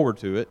looked forward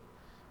to it.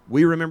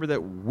 We remember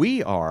that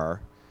we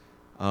are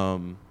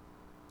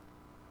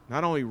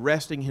not only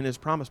resting in His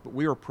promise, but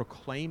we are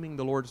proclaiming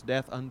the Lord's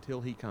death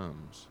until He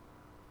comes.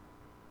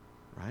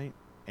 Right?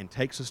 And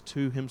takes us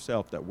to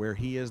Himself, that where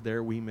He is,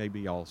 there we may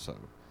be also.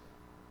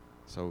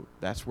 So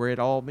that's where it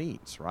all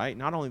meets, right?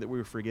 Not only that we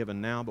were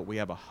forgiven now, but we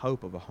have a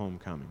hope of a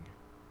homecoming.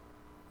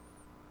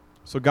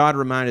 So God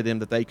reminded them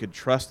that they could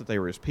trust that they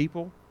were His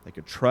people. They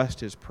could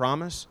trust His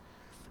promise.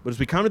 But as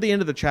we come to the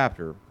end of the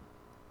chapter,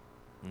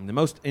 and the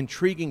most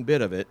intriguing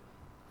bit of it,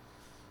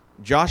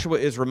 Joshua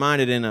is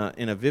reminded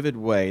in a vivid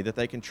way that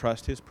they can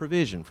trust His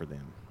provision for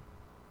them.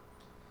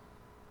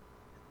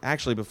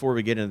 Actually, before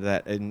we get into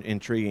that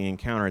intriguing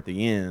encounter at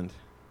the end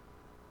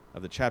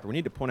of the chapter, we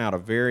need to point out a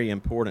very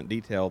important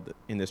detail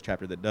in this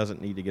chapter that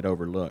doesn't need to get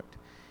overlooked.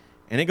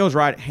 And it goes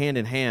right hand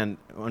in hand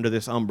under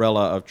this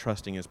umbrella of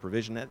trusting His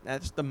provision.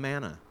 That's the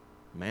manna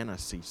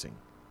ceasing.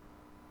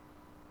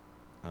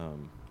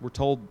 We're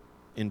told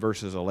in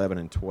verses 11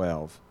 and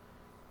 12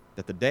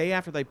 that the day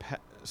after they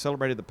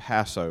celebrated the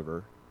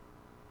Passover,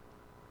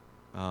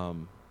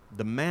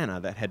 the manna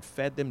that had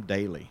fed them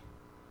daily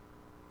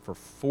for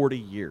 40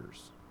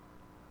 years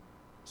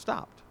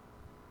stopped.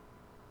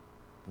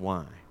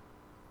 Why?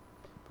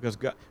 Because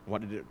God,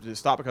 what did it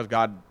stop? Because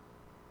God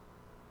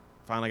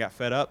finally got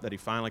fed up, that He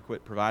finally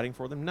quit providing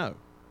for them? No.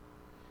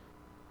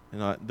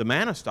 And the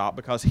manna stopped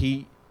because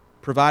He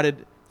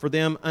provided for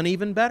them an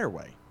even better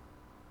way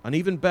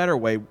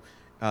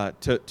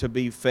to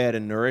be fed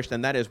and nourished,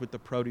 and that is with the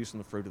produce and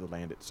the fruit of the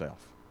land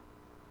itself.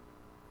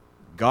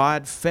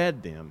 God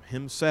fed them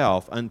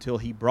Himself until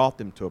He brought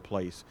them to a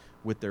place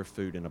with their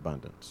food in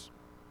abundance.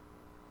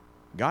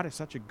 God is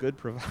such a good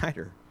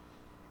provider.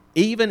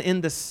 Even in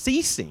the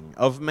ceasing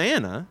of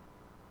manna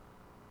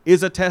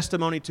is a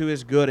testimony to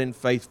His good and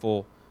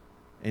faithful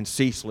and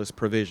ceaseless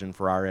provision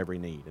for our every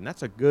need. And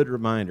that's a good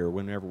reminder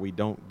whenever we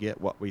don't get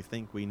what we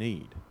think we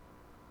need.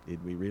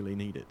 Did we really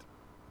need it?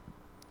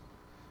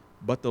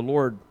 But the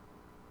Lord,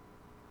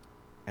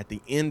 at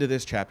the end of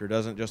this chapter,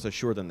 doesn't just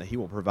assure them that He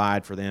will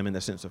provide for them in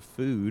the sense of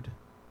food,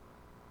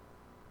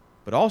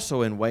 but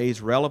also in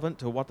ways relevant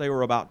to what they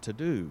were about to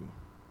do,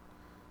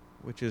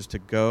 which is to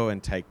go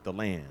and take the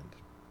land.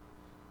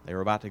 They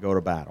were about to go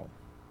to battle.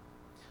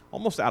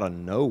 Almost out of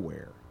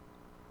nowhere,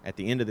 at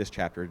the end of this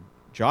chapter,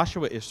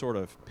 Joshua is sort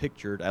of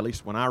pictured, at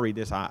least when I read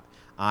this,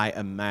 I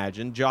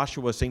imagine,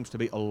 Joshua seems to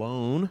be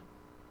alone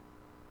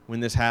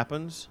when this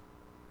happens.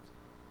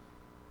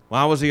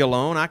 Why was he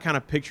alone? I kind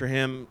of picture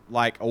him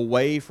like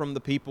away from the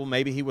people.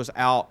 Maybe he was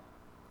out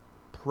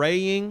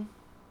praying.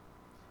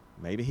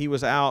 Maybe he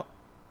was out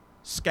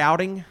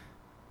scouting,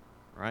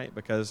 right?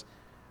 Because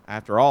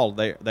after all,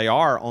 they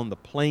are on the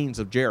plains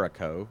of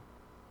Jericho.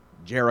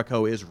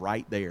 Jericho is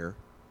right there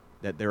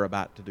that they're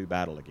about to do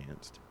battle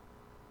against.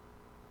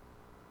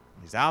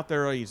 He's out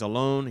there, he's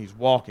alone, he's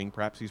walking,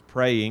 perhaps he's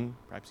praying,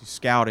 perhaps he's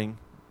scouting.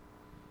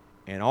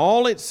 And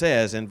all it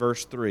says in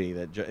verse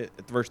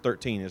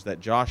 13 is that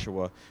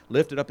Joshua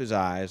lifted up his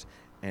eyes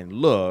and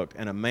looked,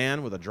 and a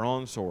man with a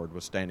drawn sword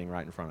was standing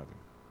right in front of him.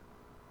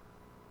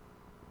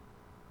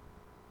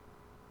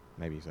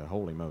 Maybe he said,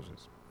 "Holy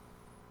Moses."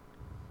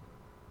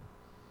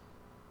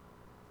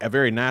 A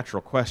very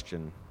natural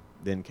question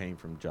then came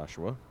from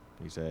Joshua.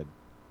 He said,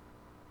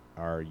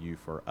 "Are you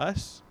for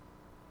us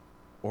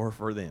or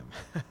for them?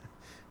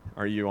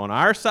 Are you on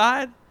our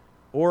side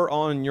or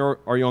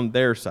are you on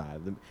their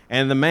side?"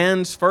 And the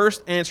man's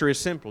first answer is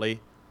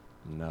simply,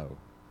 "No.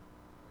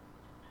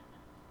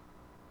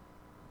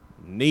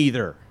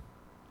 Neither."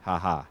 Ha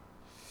ha.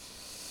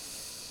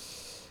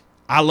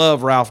 I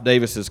love Ralph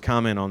Davis's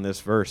comment on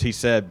this verse. He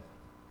said,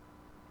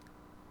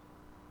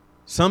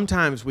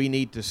 "Sometimes we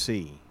need to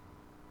see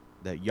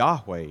that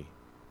Yahweh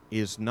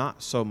is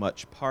not so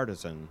much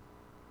partisan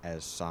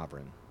as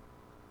sovereign.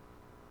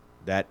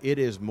 That it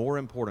is more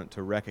important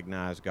to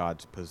recognize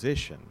God's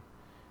position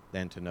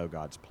than to know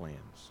God's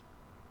plans."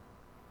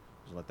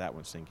 Just let that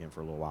one sink in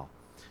for a little while.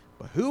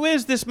 But who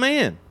is this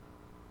man?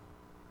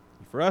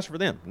 For us, for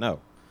them?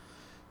 No.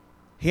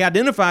 He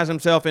identifies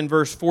himself in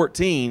verse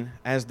 14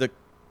 as the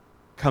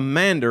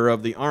commander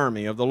of the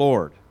army of the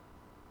Lord.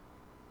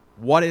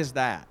 What is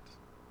that?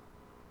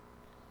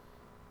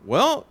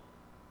 Well,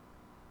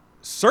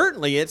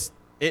 certainly it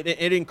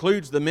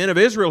includes the men of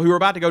Israel who are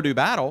about to go do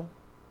battle.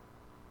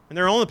 And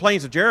they're on the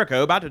plains of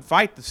Jericho, about to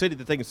fight the city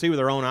that they can see with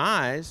their own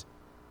eyes.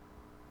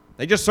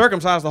 They just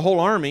circumcised the whole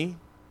army.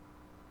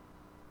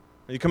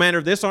 Are you commander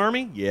of this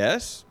army?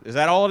 Yes. Is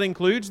that all it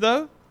includes,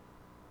 though?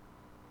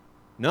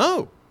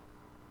 No.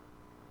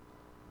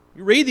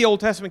 You read the Old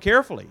Testament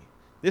carefully.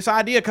 This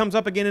idea comes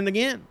up again and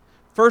again.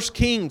 1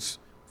 Kings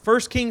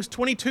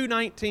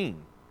 22:19.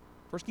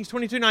 1 Kings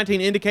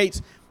 22:19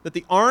 indicates that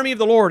the army of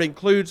the Lord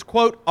includes,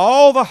 quote,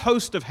 all the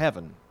host of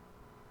heaven.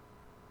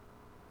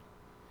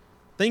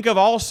 Think of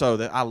also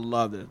that I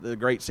love the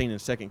great scene in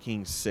 2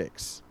 Kings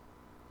 6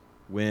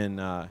 when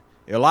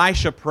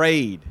Elisha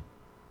prayed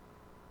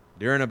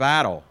during a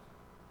battle.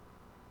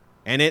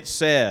 And it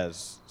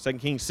says, 2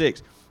 Kings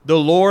 6, "The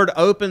Lord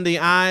opened the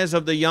eyes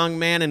of the young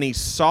man, and he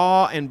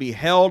saw and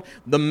beheld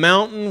the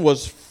mountain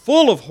was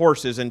full of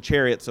horses and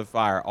chariots of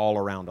fire all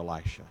around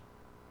Elisha."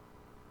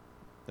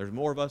 There's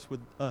more of us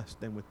with us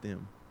than with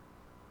them.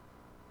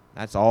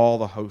 That's all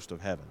the host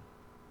of heaven.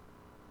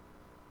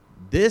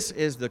 This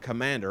is the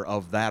commander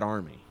of that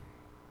army.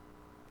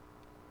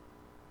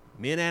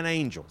 Men and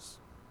angels.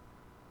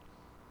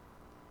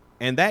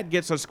 And that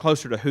gets us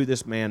closer to who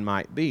this man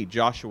might be.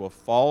 Joshua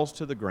falls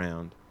to the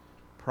ground,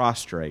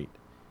 prostrate,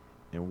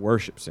 and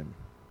worships him.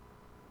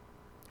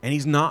 And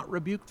he's not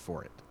rebuked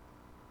for it.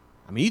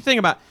 I mean, you think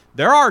about,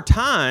 there are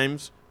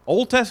times,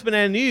 Old Testament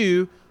and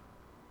New,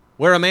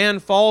 where a man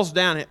falls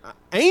down.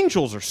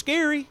 Angels are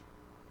scary.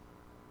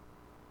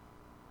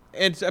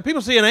 And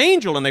people see an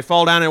angel and they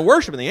fall down and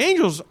worship. And the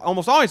angels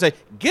almost always say,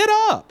 get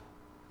up.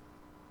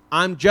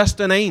 I'm just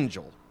an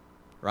angel.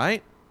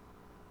 Right?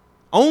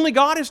 Only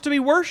God is to be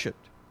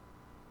worshipped.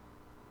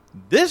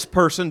 This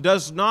person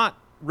does not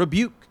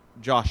rebuke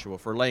Joshua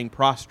for laying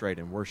prostrate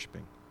and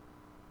worshiping.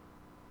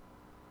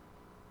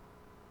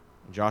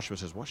 And Joshua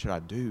says, what should I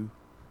do?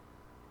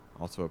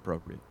 Also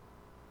appropriate.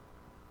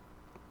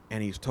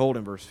 And he's told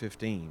in verse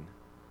 15,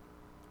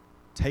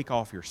 take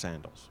off your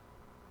sandals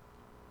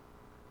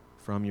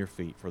from your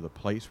feet, for the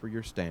place where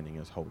you're standing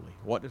is holy.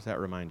 What does that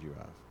remind you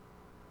of?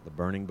 The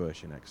burning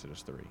bush in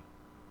Exodus 3.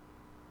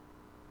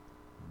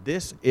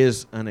 This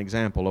is an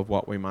example of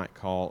what we might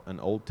call an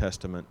Old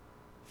Testament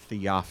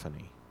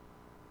theophany.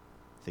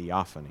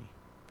 Theophany,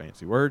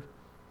 fancy word.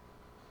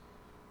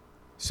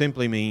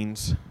 Simply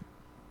means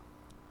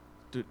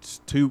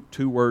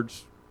two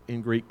words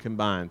in Greek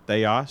combined.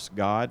 Theos,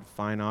 God,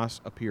 phanos,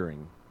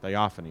 appearing.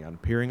 Theophany, an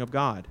appearing of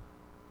God.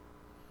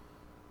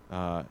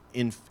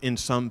 In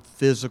some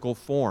physical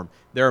form.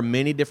 There are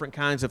many different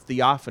kinds of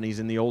theophanies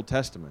in the Old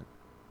Testament.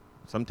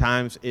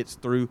 Sometimes it's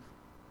through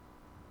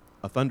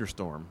a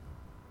thunderstorm.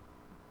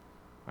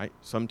 Right?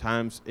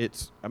 Sometimes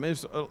it's, I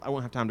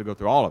won't have time to go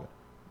through all of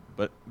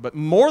it. But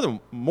more than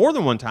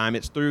one time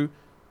it's through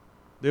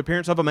the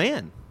appearance of a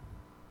man.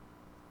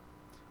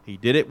 He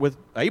did it with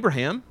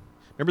Abraham.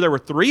 Remember, there were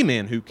 3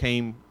 men who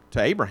came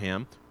to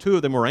Abraham. 2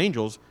 of them were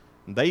angels.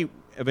 And they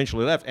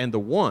eventually left, and the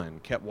one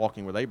kept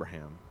walking with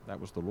Abraham.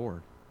 That was the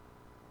Lord.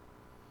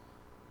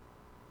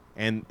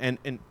 And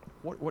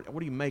what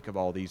do you make of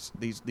all these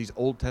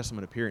Old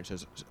Testament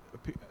appearances?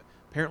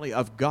 Apparently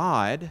of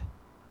God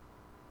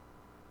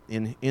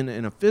in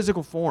a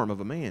physical form of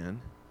a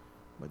man,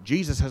 but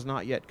Jesus has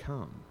not yet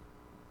come.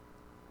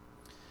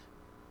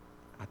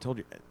 I told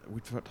you,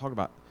 we talk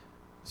about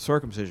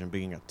circumcision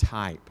being a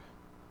type,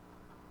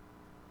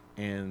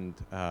 and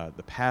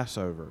the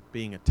Passover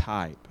being a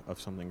type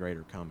of something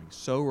greater coming.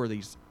 So are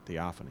these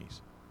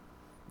theophanies.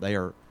 They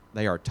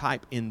are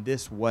type in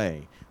this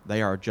way.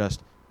 They are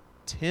just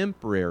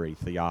temporary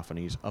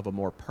theophanies of a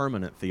more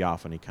permanent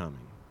theophany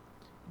coming.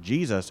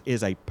 Jesus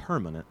is a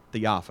permanent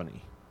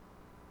theophany.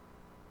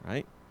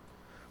 Right?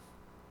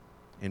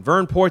 And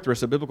Vern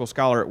Poythress, a biblical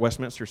scholar at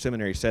Westminster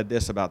Seminary, said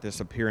this about this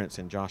appearance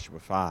in Joshua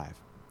 5.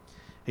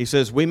 He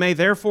says, we may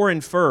therefore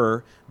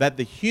infer that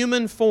the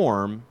human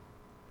form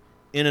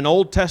in an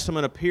Old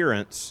Testament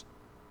appearance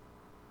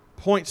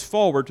points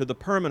forward to the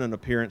permanent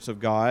appearance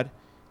of God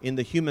in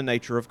the human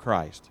nature of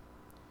Christ.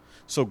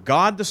 So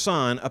God the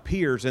Son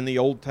appears in the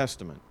Old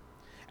Testament.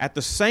 At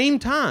the same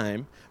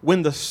time,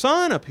 when the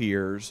Son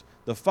appears,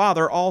 the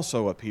Father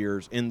also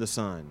appears in the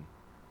Son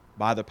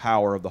by the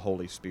power of the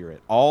Holy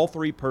Spirit. All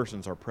 3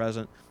 persons are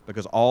present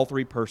because all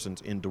 3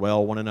 persons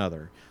indwell one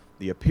another.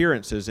 The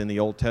appearances in the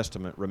Old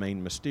Testament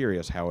remain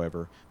mysterious,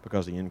 however,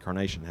 because the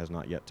incarnation has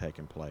not yet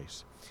taken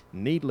place.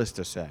 Needless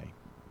to say,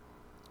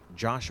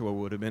 Joshua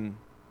would have been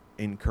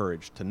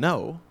encouraged to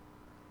know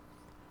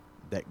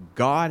that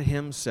God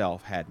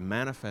Himself had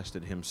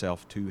manifested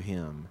Himself to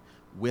him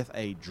with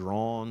a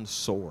drawn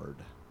sword,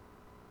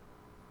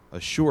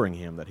 assuring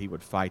him that he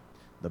would fight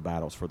the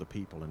battles for the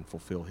people and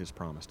fulfill His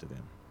promise to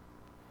them.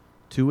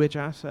 To which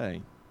I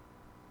say,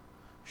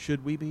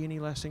 should we be any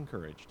less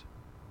encouraged?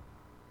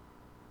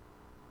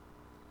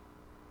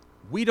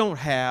 We don't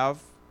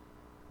have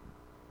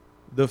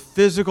the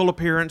physical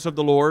appearance of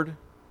the Lord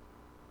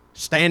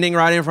standing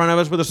right in front of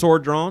us with a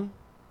sword drawn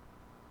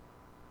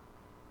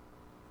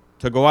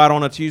to go out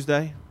on a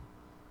Tuesday.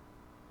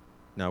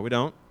 No, we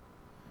don't.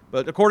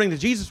 But according to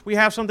Jesus, we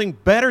have something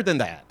better than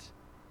that.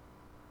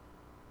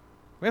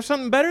 We have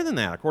something better than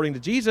that. According to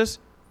Jesus,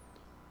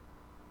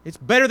 it's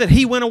better that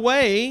He went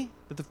away,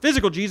 that the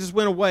physical Jesus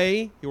went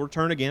away. He'll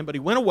return again, but He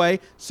went away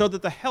so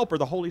that the Helper,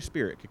 the Holy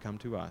Spirit, could come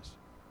to us.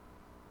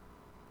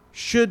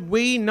 Should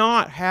we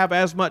not have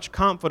as much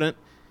confidence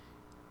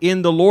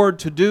in the Lord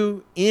to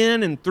do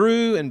in and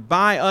through and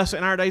by us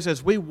in our days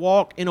as we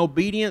walk in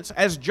obedience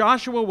as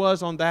Joshua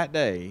was on that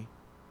day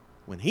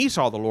when he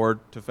saw the Lord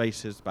to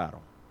face his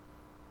battle?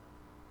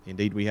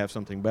 Indeed, we have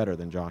something better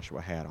than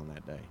Joshua had on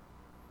that day.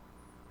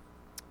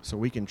 So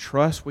we can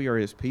trust we are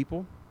His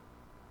people.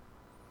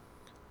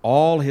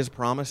 All His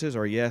promises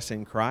are yes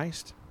in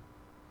Christ.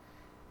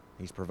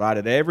 He's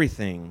provided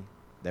everything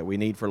that we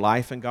need for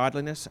life and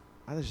godliness.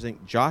 I just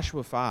think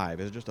Joshua 5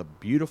 is just a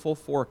beautiful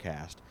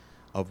forecast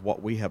of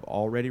what we have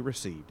already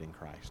received in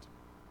Christ.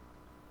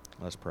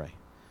 Let's pray.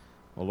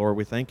 Well, Lord,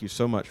 we thank You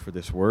so much for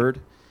this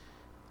word.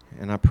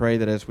 And I pray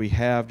that as we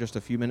have just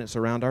a few minutes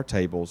around our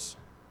tables,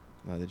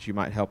 that you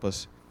might help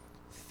us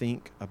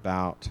think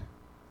about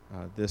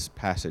this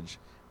passage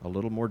a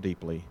little more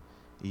deeply,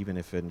 even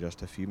if in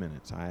just a few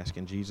minutes. I ask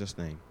in Jesus'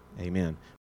 name, amen.